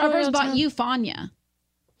 I think Scrubbers bought you Fanya.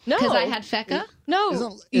 No. Because I had Fecca.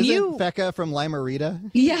 No. Isn't Fecca from Lima Rita?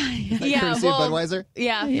 Yeah. Courtesy of Budweiser?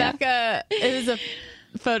 Yeah, Fecca, it was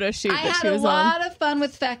a photo shoot I that she had was a on. lot of fun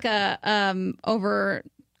with Fecca over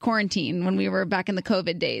quarantine when we were back in the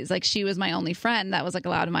COVID days. Like, she was my only friend that was like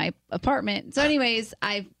allowed in my apartment. So anyways,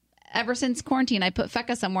 ever since quarantine, I put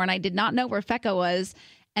Fecca somewhere and I did not know where Fecca was.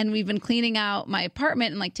 And we've been cleaning out my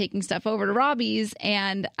apartment and like taking stuff over to Robbie's,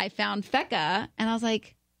 and I found Fecca and I was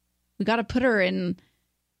like, we got to put her in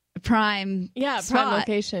a prime spot.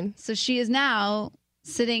 Location. So she is now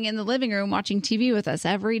sitting in the living room watching TV with us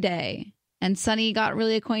every day. And Sunny got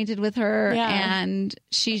really acquainted with her, and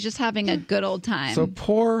she's just having a good old time. So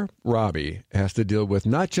poor Robbie has to deal with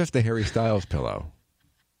not just the Harry Styles pillow,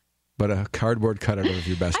 but a cardboard cutout of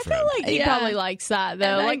your best friend. I feel like he probably likes that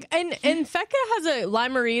though. And Fecca has a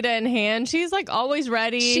Limerita in hand. She's like always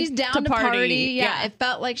ready. She's down to party. Yeah, it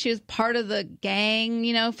felt like she was part of the gang.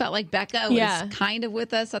 You know, felt like Becca was kind of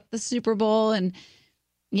with us at the Super Bowl, and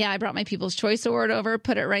I brought my People's Choice Award over,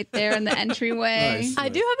 put it right there in the entryway. I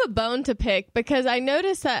do have a bone to pick because I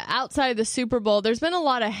noticed that outside the Super Bowl, there's been a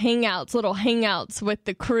lot of little hangouts with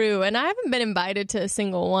the crew, and I haven't been invited to a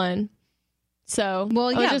single one. So,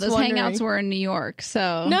 those hangouts were in New York.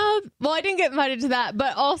 So no, I didn't get invited to that,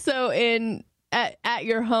 but also at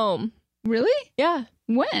your home. Really? Yeah.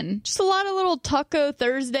 When? Just a lot of little Taco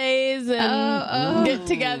Thursdays and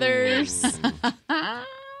get-togethers.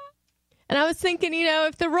 And I was thinking,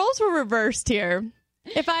 if the roles were reversed here,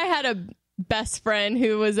 if I had a best friend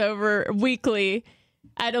who was over weekly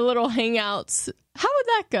at a little hangouts, how would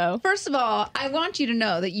that go? First of all, I want you to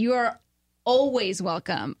know that you are always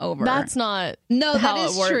welcome over. That's not how that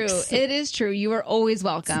is works. True. It is true. You are always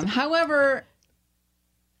welcome. However,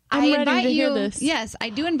 I invite you. Hear this. Yes, I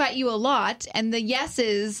do invite you a lot, and the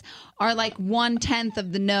yeses are like 1/10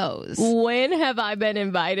 of the no's. When have I been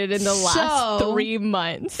invited in the last 3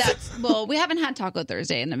 months? We haven't had Taco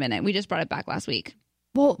Thursday in a minute. We just brought it back last week.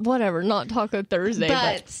 Well, whatever, not Taco Thursday.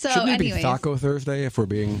 But shouldn't it be Taco Thursday if we're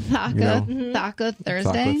being Taco Thursday? Taco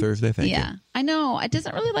Thursday, thank you. I know. It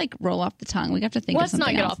doesn't really roll off the tongue. We have to think of something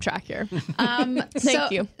Let's not get else. off track here.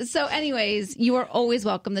 Thank you. So anyways, you are always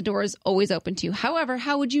welcome. The door is always open to you. However,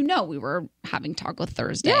 how would you know we were having Taco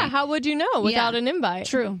Thursday? Yeah, how would you know without an invite?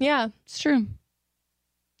 True. Yeah. It's true.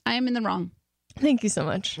 I am in the wrong. Thank you so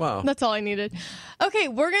much. Wow. That's all I needed. Okay,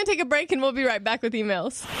 we're going to take a break and we'll be right back with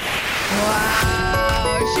emails. Wow.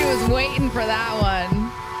 She was waiting for that one.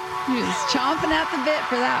 She was chomping at the bit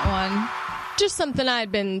for that one. Just something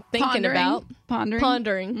I'd been thinking about. Pondering.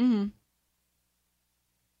 Mm-hmm.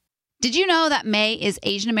 Did you know that May is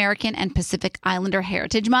Asian American and Pacific Islander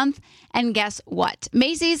Heritage Month? And guess what?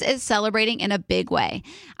 Macy's is celebrating in a big way.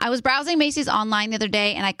 I was browsing Macy's online the other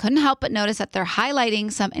day, and I couldn't help but notice that they're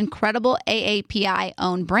highlighting some incredible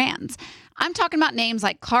AAPI-owned brands. I'm talking about names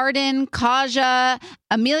like Cardin, Kaja,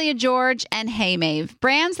 Amelia George, and Hey Mave,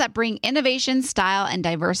 brands that bring innovation, style, and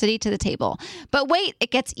diversity to the table. But wait, it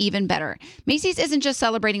gets even better. Macy's isn't just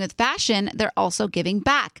celebrating with fashion, they're also giving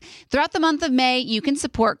back. Throughout the month of May, you can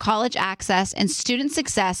support college access and student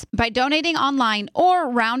success by donating online or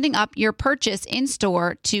rounding up your purchase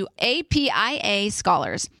in-store to APIA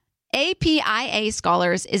Scholars. APIA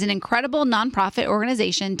Scholars is an incredible nonprofit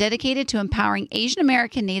organization dedicated to empowering Asian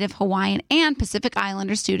American, Native Hawaiian, and Pacific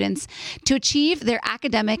Islander students to achieve their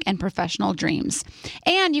academic and professional dreams.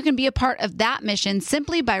 And you can be a part of that mission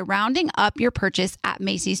simply by rounding up your purchase at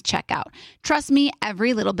Macy's checkout. Trust me,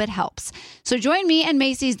 every little bit helps. So join me and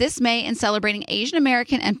Macy's this May in celebrating Asian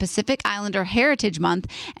American and Pacific Islander Heritage Month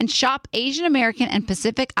and shop Asian American and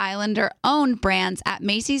Pacific Islander owned brands at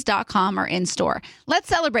Macys.com or in-store. Let's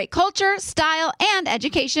celebrate culture, style, and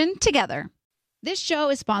education together. This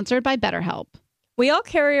show is sponsored by BetterHelp. We all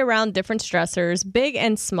carry around different stressors, big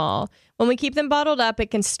and small. When we keep them bottled up,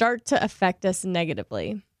 it can start to affect us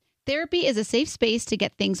negatively. Therapy is a safe space to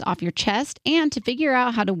get things off your chest and to figure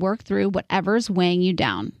out how to work through whatever's weighing you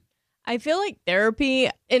down. I feel like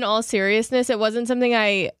therapy, in all seriousness, it wasn't something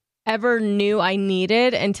I ever knew I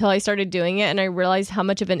needed until I started doing it, and I realized how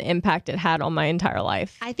much of an impact it had on my entire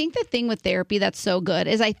life. I think the thing with therapy that's so good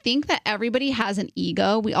is I think that everybody has an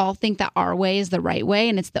ego. We all think that our way is the right way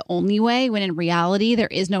and it's the only way, when in reality there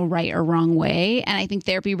is no right or wrong way. And I think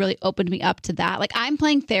therapy really opened me up to that. Like, I'm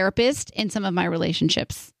playing therapist in some of my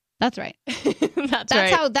relationships. That's right. That's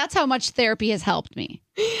right. That's how much therapy has helped me.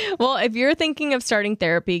 Well, if you're thinking of starting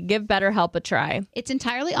therapy, give BetterHelp a try. It's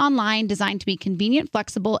entirely online, designed to be convenient,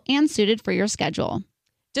 flexible, and suited for your schedule.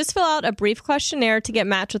 Just fill out a brief questionnaire to get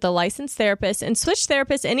matched with a licensed therapist and switch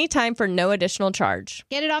therapists anytime for no additional charge.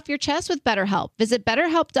 Get it off your chest with BetterHelp. Visit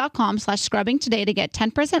BetterHelp.com/scrubbing today to get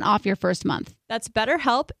 10% off your first month. That's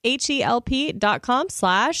BetterHelp,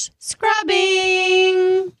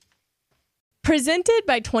 HELP.com/scrubbing. Presented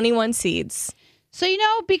by 21 Seeds. So,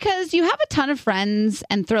 because you have a ton of friends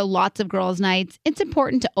and throw lots of girls' nights, it's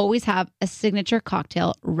important to always have a signature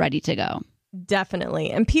cocktail ready to go.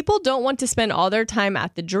 Definitely. And people don't want to spend all their time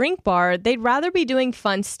at the drink bar. They'd rather be doing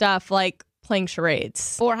fun stuff like playing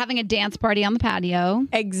charades. Or having a dance party on the patio.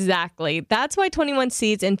 Exactly. That's why 21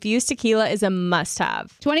 Seeds infused tequila is a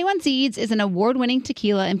must-have. 21 Seeds is an award-winning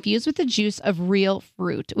tequila infused with the juice of real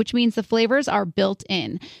fruit, which means the flavors are built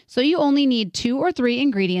in. So you only need 2 or 3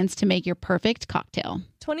 ingredients to make your perfect cocktail.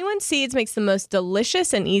 21 Seeds makes the most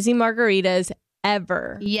delicious and easy margaritas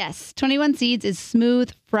ever. Yes, 21 Seeds is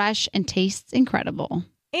smooth, fresh, and tastes incredible.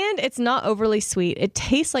 And it's not overly sweet. It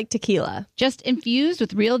tastes like tequila. Just infused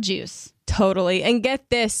with real juice. Totally. And get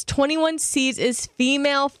this, 21 Seeds is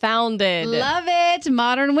female founded. Love it.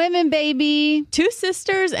 Modern women, baby. 2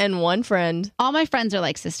 sisters and 1 friend. All my friends are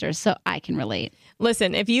like sisters, so I can relate.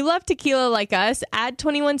 Listen, if you love tequila like us, add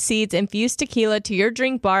 21 Seeds infused tequila to your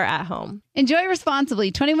drink bar at home. Enjoy responsibly.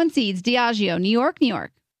 21 Seeds, Diageo, New York, New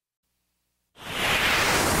York.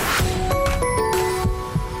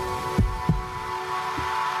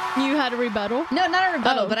 You had a rebuttal? No, not a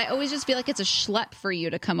rebuttal, but I always just feel like it's a schlep for you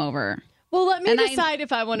to come over. Well, let me decide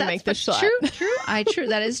if I want to make the schlep. True.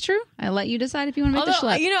 That is true. I let you decide if you want to make the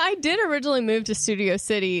schlep. I did originally move to Studio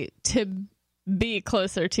City to be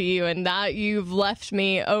closer to you, and that you've left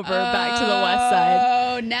me over back to the west side.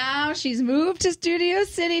 Oh, now she's moved to Studio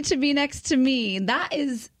City to be next to me. That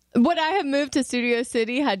is... Would I have moved to Studio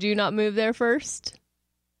City had you not moved there first?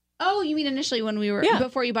 Oh, you mean initially when we were... Yeah.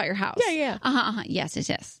 Before you bought your house? Yeah.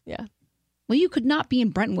 Yes. Yeah. Well, you could not be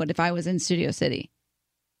in Brentwood if I was in Studio City.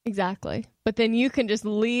 Exactly. But then you can just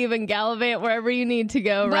leave and gallivant wherever you need to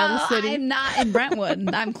go around the city. I'm not in Brentwood.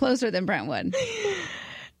 I'm closer than Brentwood.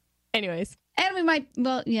 Anyways. And we might...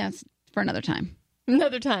 Well, yes, for another time.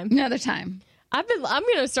 Another time. I'm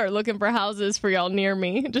going to start looking for houses for y'all near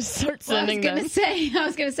me. Just start sending them. I was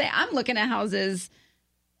going to say, I'm looking at houses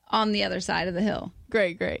on the other side of the hill.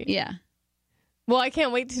 Great. Yeah. Well, I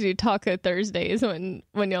can't wait to do Taco Thursdays when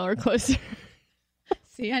y'all are closer.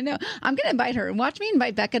 See, I know. I'm going to invite her. Watch me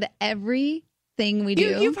invite Becca to everything we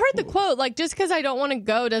do. You've heard the quote, like, just because I don't want to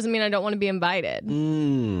go doesn't mean I don't want to be invited.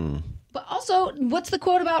 But also, what's the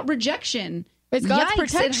quote about rejection? It's God's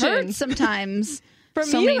protection. It hurts sometimes. From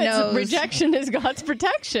Somebody you, knows. Rejection is God's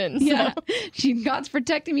protection. So. Yeah. God's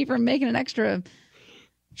protecting me from making an extra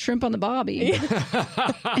shrimp on the bobby.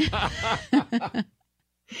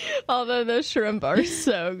 Although those shrimp are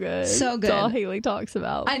so good. So good. That's all Haley talks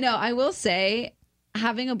about. I know. I will say,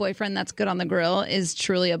 having a boyfriend that's good on the grill is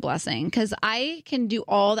truly a blessing because I can do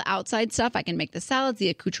all the outside stuff. I can make the salads, the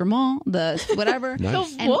accoutrement, the whatever.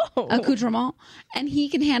 Nice. And accoutrement. And he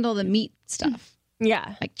can handle the meat stuff.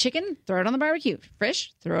 Yeah. Like chicken, throw it on the barbecue.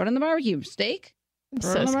 Fish, throw it on the barbecue. Steak, I'm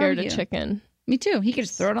throw it so on the scared barbecue. of chicken. Me too. He could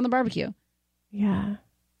just throw it on the barbecue. Yeah.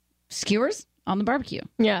 Skewers on the barbecue.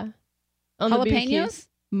 Yeah. On the Jalapenos,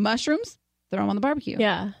 mushrooms, throw them on the barbecue.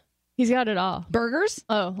 Yeah. He's got it all. Burgers.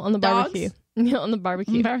 Oh, on the Dogs? barbecue. Yeah, on the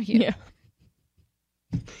barbecue. On the barbecue. Yeah.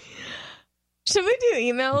 Should we do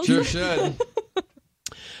emails? Sure should.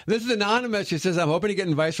 This is anonymous. She says, I'm hoping to get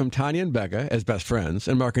advice from Tanya and Becca as best friends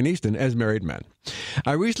and Mark and Easton as married men.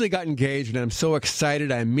 I recently got engaged and I'm so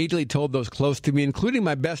excited I immediately told those close to me, including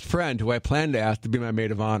my best friend who I plan to ask to be my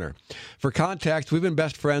maid of honor. For context, we've been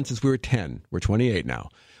best friends since we were 10. We're 28 now.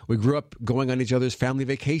 We grew up going on each other's family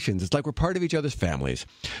vacations. It's like we're part of each other's families.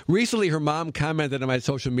 Recently, her mom commented on my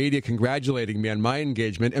social media congratulating me on my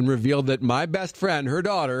engagement and revealed that my best friend, her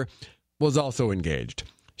daughter, was also engaged.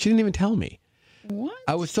 She didn't even tell me. What?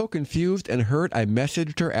 I was so confused and hurt. I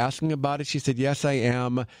messaged her asking about it. She said, yes, I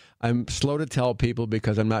am. I'm slow to tell people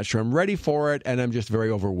because I'm not sure I'm ready for it, and I'm just very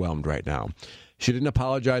overwhelmed right now. She didn't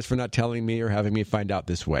apologize for not telling me or having me find out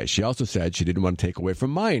this way. She also said she didn't want to take away from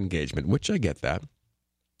my engagement, which I get that.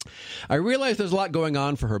 I realize there's a lot going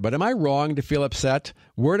on for her, but am I wrong to feel upset?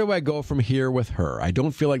 Where do I go from here with her? I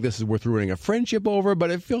don't feel like this is worth ruining a friendship over, but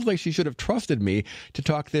it feels like she should have trusted me to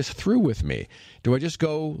talk this through with me. Do I just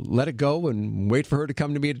go, let it go, and wait for her to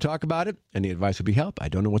come to me to talk about it? Any advice would be help. I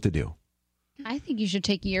don't know what to do. I think you should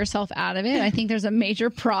take yourself out of it. I think there's a major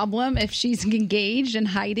problem if she's engaged and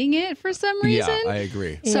hiding it for some reason. Yeah, I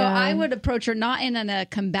agree. So Yeah. I would approach her not in a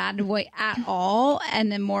combative way at all,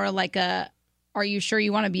 and then more like a, are you sure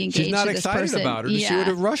you want to be engaged She's not to this excited person? about her. She would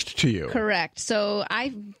have rushed to you. Correct. So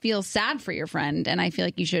I feel sad for your friend, and I feel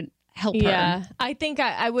like you should help her. Yeah. I think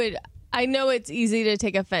I would. I know it's easy to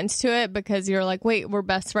take offense to it because you're like, wait, we're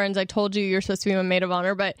best friends. I told you you're supposed to be my maid of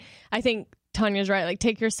honor. But I think Tanya's right. Like,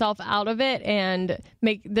 take yourself out of it and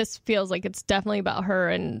make this feels like it's definitely about her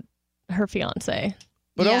and her fiance.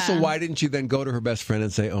 But Yeah. also, why didn't you then go to her best friend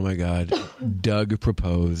and say, oh my God, Doug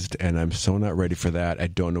proposed and I'm so not ready for that. I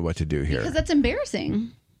don't know what to do here. Because that's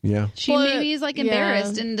embarrassing. Yeah. She Well, maybe is like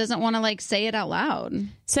embarrassed yeah. and doesn't want to like say it out loud.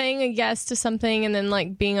 Saying a yes to something and then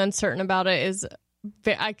like being uncertain about it is,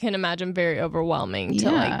 I can imagine, very overwhelming to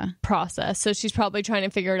Yeah. like process. So she's probably trying to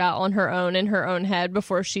figure it out on her own in her own head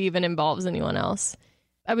before she even involves anyone else.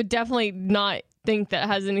 I would definitely not think that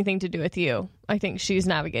has anything to do with you. I think she's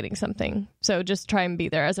navigating something. So just try and be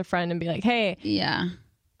there as a friend and be like, hey, Yeah.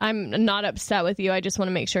 I'm not upset with you. I just want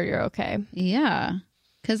to make sure you're okay. Yeah.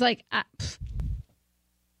 Because like,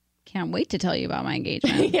 can't wait to tell you about my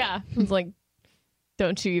engagement. Yeah. It's like,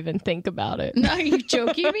 don't you even think about it. No, are you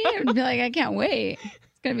joking me? I'd be like, I can't wait.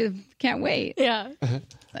 It's going to be, can't wait. Yeah.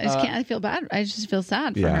 I just can't, I feel bad. I just feel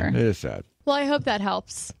sad for Yeah, her. it is sad. Well, I hope that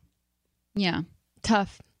helps. Yeah.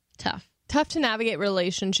 Tough. Tough To navigate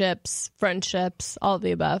relationships, friendships, all of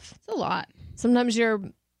the above. It's a lot. Sometimes you're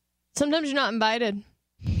not invited,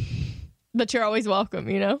 but you're always welcome,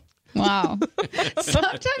 you know? Wow.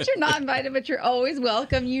 Sometimes you're not invited, but you're always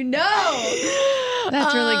welcome. You know.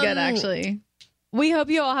 That's really good, actually. We hope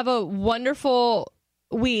you all have a wonderful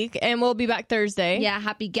week, and we'll be back Thursday. Yeah.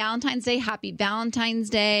 Happy Galentine's Day. Happy Valentine's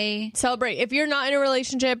Day. Celebrate. If you're not in a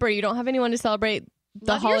relationship or you don't have anyone to celebrate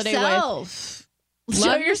the Love holiday yourself. with,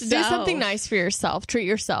 Love do yourself. something nice for yourself. Treat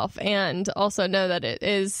yourself, and also know that it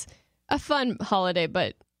is a fun holiday,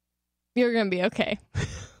 but you're going to be okay.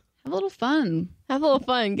 Have a little fun. Have a little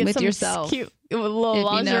fun. Get With some yourself. cute little If you know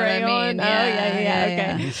what lingerie I mean. on.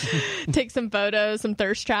 Yeah, Okay. Take some photos, some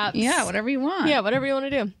thirst traps. Yeah, whatever you want. Yeah, whatever you want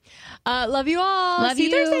to do. Love you all. Love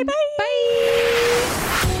See you. Thursday.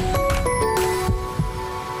 Bye.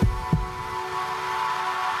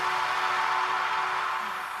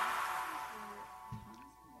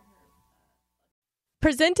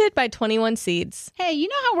 Presented by 21 Seeds. Hey, you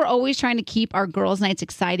know how we're always trying to keep our girls' nights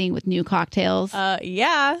exciting with new cocktails?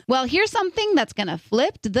 Yeah. Well, here's something that's going to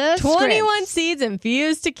flip the 21 script. Seeds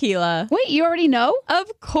infused tequila. Wait, you already know?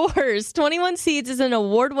 Of course. 21 Seeds is an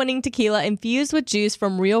award-winning tequila infused with juice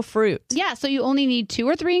from real fruit. Yeah, so you only need 2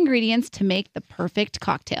 or 3 ingredients to make the perfect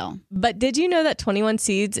cocktail. But did you know that 21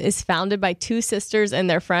 Seeds is founded by 2 sisters and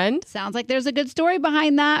their friend? Sounds like there's a good story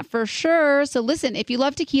behind that for sure. So listen, if you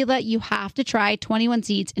love tequila, you have to try 21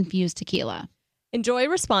 Seeds infused tequila. Enjoy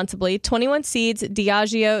responsibly. 21 Seeds,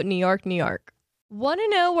 Diageo, New York, New York. Want to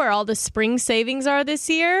know where all the spring savings are this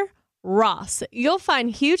year? Ross. You'll find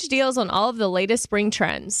huge deals on all of the latest spring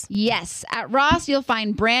trends. Yes, at Ross, you'll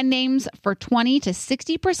find brand names for 20 to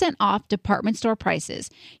 60% off department store prices.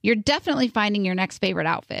 You're definitely finding your next favorite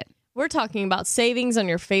outfit. We're talking about savings on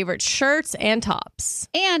your favorite shirts and tops.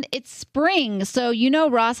 And it's spring, so you know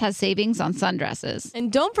Ross has savings on sundresses. And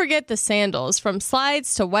don't forget the sandals. From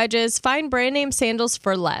slides to wedges, find brand name sandals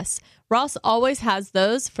for less. Ross always has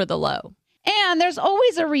those for the low. And there's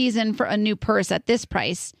always a reason for a new purse at this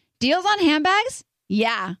price. Deals on handbags?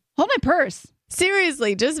 Yeah. Hold my purse.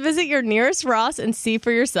 Seriously, just visit your nearest Ross and see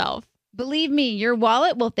for yourself. Believe me, your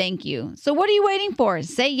wallet will thank you. So what are you waiting for?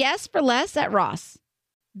 Say yes for less at Ross.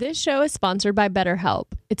 This show is sponsored by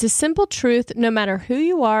BetterHelp. It's a simple truth. No matter who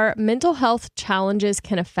you are, mental health challenges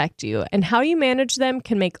can affect you, and how you manage them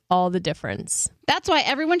can make all the difference. That's why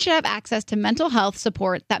everyone should have access to mental health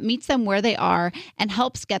support that meets them where they are and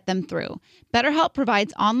helps get them through. BetterHelp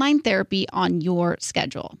provides online therapy on your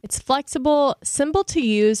schedule. It's flexible, simple to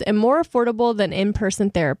use, and more affordable than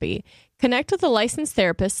in-person therapy. Connect with a licensed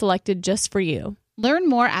therapist selected just for you. Learn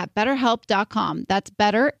more at BetterHelp.com. That's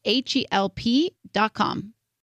BetterHelp.com.